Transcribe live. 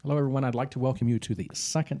Hello, everyone. I'd like to welcome you to the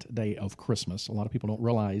second day of Christmas. A lot of people don't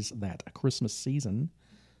realize that Christmas season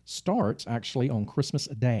starts actually on Christmas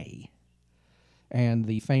Day. And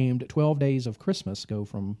the famed 12 days of Christmas go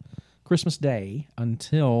from Christmas Day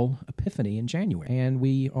until Epiphany in January. And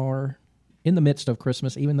we are in the midst of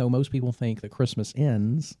Christmas, even though most people think that Christmas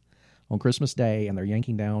ends on Christmas Day and they're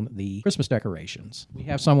yanking down the Christmas decorations. We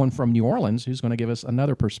have someone from New Orleans who's going to give us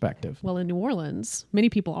another perspective. Well, in New Orleans, many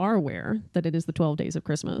people are aware that it is the 12 days of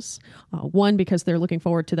Christmas. One, because they're looking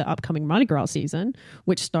forward to the upcoming Mardi Gras season,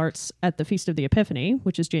 which starts at the Feast of the Epiphany,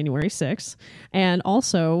 which is January 6th. And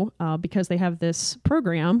also because they have this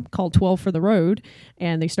program called 12 for the Road,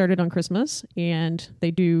 and they started on Christmas, and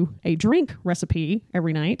they do a drink recipe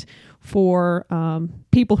every night for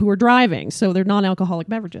people who are driving. So they're non-alcoholic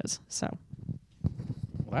beverages. So,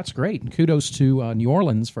 well, that's great. And kudos to New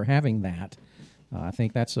Orleans for having that. I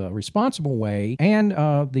think that's a responsible way and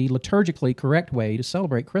the liturgically correct way to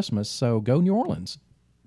celebrate Christmas. So go New Orleans.